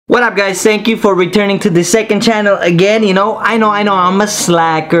What up guys, thank you for returning to the second channel again. I know I'm a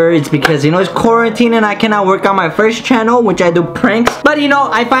slacker. It's because it's quarantine and I cannot work on my first channel, which I do pranks. But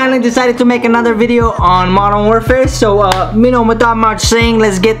I finally decided to make another video on Modern Warfare. So without much saying,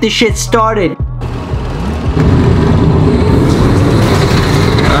 let's get this shit started.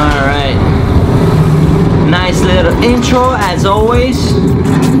 Alright, nice little intro as always.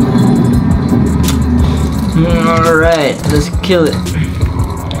 Alright, let's kill it.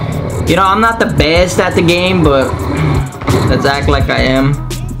 I'm not the best at the game, but let's act like I am.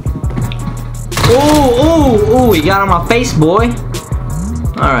 Ooh, he got on my face, boy.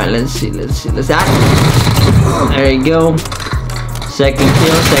 Alright, let's see, let's act. There you go. Second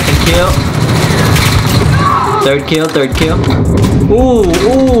kill. Third kill. Ooh.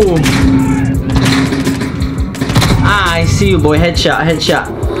 Ah, I see you, boy. Headshot.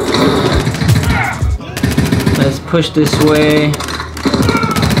 Let's push this way.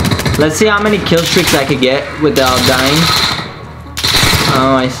 Let's see how many kill streaks I could get without dying.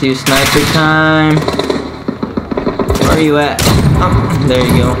 Oh, I see you. Sniper time. Where are you at? Oh, there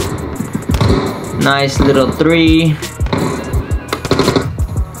you go. Nice little 3.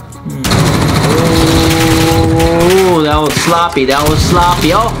 Oh, that was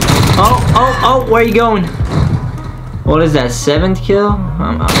sloppy. Oh, where are you going? What is that? 7th kill?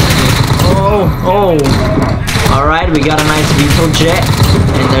 Oh. Alright, we got a nice VTOL jet.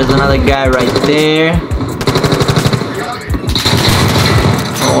 And there's another guy right there.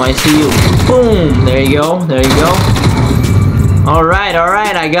 Oh, I see you. Boom! There you go. Alright,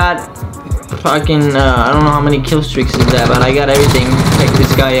 I got fucking, I don't know how many kill streaks is that, but I got everything. Check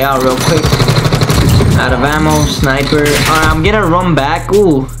this guy out real quick. Out of ammo, sniper. Alright, I'm gonna run back.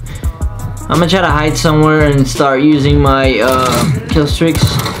 Ooh. I'm gonna try to hide somewhere and start using my kill streaks.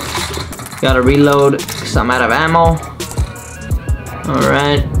 Gotta reload because I'm out of ammo.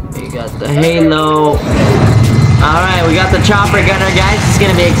 Alright, we got the halo. Alright, we got the chopper gunner, guys. It's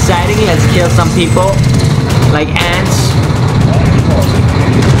gonna be exciting. Let's kill some people like ants.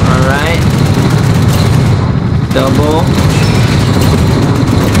 Alright. Double.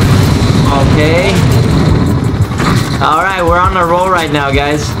 Okay. Alright, we're on a roll right now,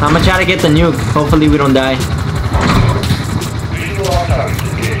 guys. I'm gonna try to get the nuke. Hopefully we don't die.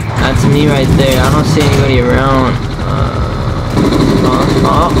 That's me right there. I don't see anybody around.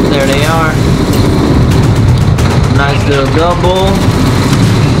 Oh, there they are. Nice little double.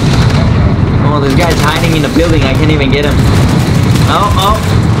 Oh, this guy's hiding in the building. I can't even get him. Oh.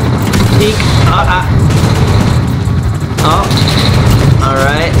 Peek. Oh.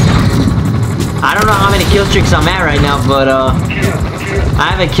 Alright. I don't know how many kill streaks I'm at right now, but I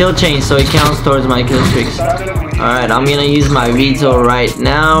have a kill chain, so it counts towards my kill streaks. Alright, I'm gonna use my VTOL right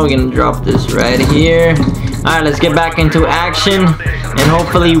now. We're gonna drop this right here. Alright, let's get back into action. And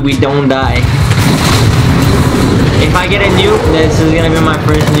hopefully we don't die. If I get a nuke, this is gonna be my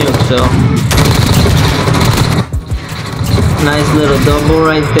first nuke, so. Nice little double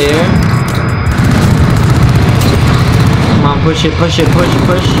right there. Come on, push it.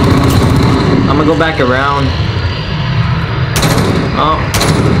 I'm gonna go back around. Oh,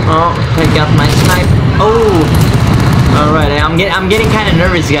 take out my snipe. Oh. Alright, I'm getting kind of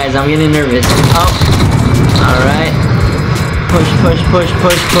nervous, guys. I'm getting nervous. Oh. Alright. Push.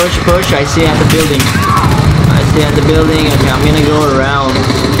 I see at the building. Okay, I'm gonna go around.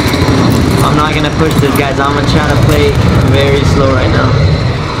 I'm not gonna push this, guys. I'm gonna try to play very slow right now.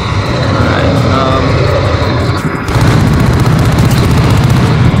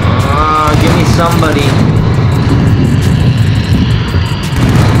 Alright, give me somebody.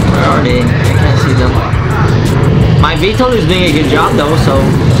 Where are they? I can't see them. My VTOL is doing a good job though, so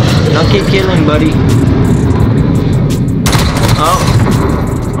don't keep killing, buddy. Oh.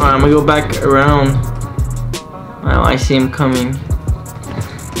 Alright, I'm gonna go back around. Oh, I see him coming.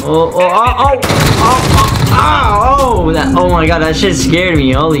 Oh my god, that shit scared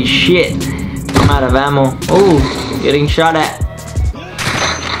me. Holy shit. I'm out of ammo. Oh, getting shot at.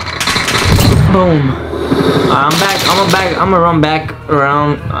 Boom. I'm gonna run back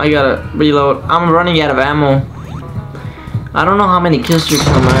around. I gotta reload. I'm running out of ammo. I don't know how many kill streaks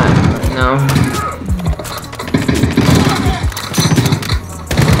I'm at right now.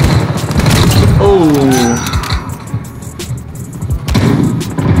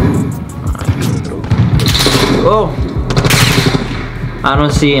 Oh. I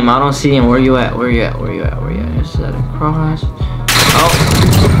don't see him. Where you at? Is that across? Oh,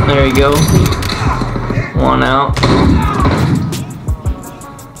 there you go. One out.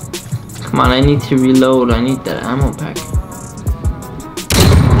 Come on, I need to reload. I need that ammo pack.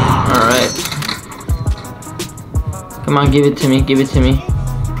 Alright. Come on, give it to me.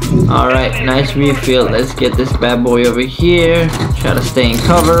 Alright, nice refill. Let's get this bad boy over here. Try to stay in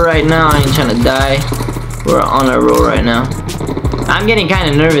cover right now. I ain't trying to die. We're on a roll right now. I'm getting kind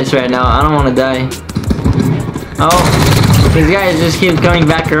of nervous right now. I don't want to die. Oh, these guys just keep coming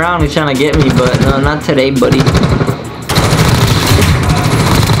back around and trying to get me, but no, not today, buddy.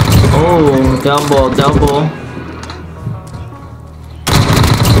 Oh, double.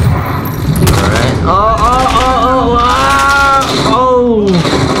 Alright. Oh!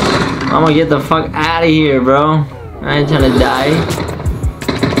 I'm gonna get the fuck out of here, bro. I ain't trying to die.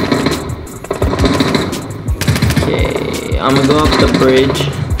 Okay, I'm gonna go up the bridge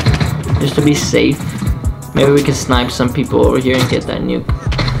just to be safe. Maybe we can snipe some people over here and get that nuke.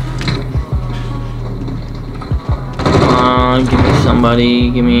 Come on, give me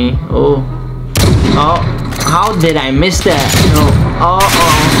somebody, give me. Oh, how did I miss that? No.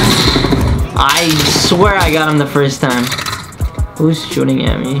 I swear I got him the first time. Who's shooting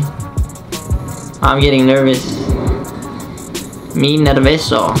at me? I'm getting nervous. Me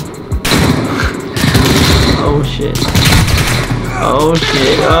nervioso. Oh shit. Oh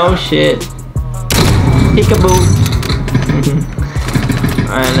shit. Oh shit. Peekaboo.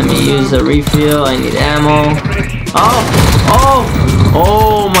 Alright, let me use a refill. I need ammo.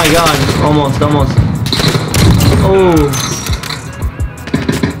 Oh my god. Almost. Oh.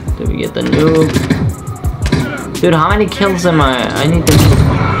 Did we get the nuke? Dude, how many kills am I? I need the nuke.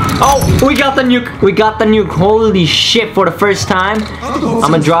 Oh, we got the nuke. We got the nuke. Holy shit, for the first time. I'm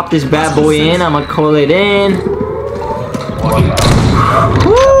gonna drop this bad boy in. I'm gonna call it in.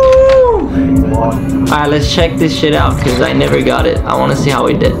 Woo! Alright, let's check this shit out because I never got it. I want to see how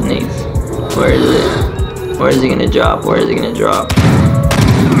it detonates. Where is it? Where is it gonna drop? Where is it gonna drop?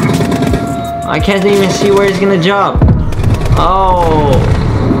 I can't even see where it's gonna drop. Oh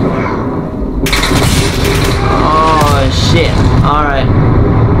shit. Alright.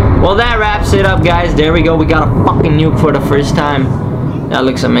 Well, that wraps it up, guys. There we go. We got a fucking nuke for the first time. That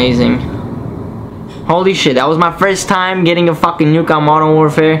looks amazing. Holy shit, that was my first time getting a fucking nuke on Modern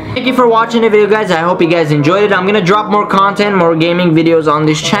Warfare. Thank you for watching the video, guys. I hope you guys enjoyed it. I'm gonna drop more content, more gaming videos on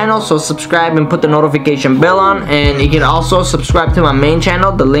this channel, so subscribe and put the notification bell on. And you can also subscribe to my main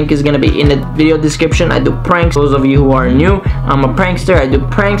channel. The link is gonna be in the video description. I do pranks. Those of you who are new, I'm a prankster. I do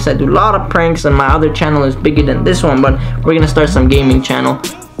pranks. I do a lot of pranks, and my other channel is bigger than this one, but we're gonna start some gaming channel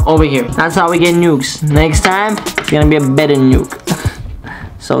over here. That's how we get nukes. Next time, it's gonna be a better nuke.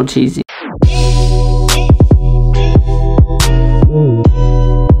 So cheesy.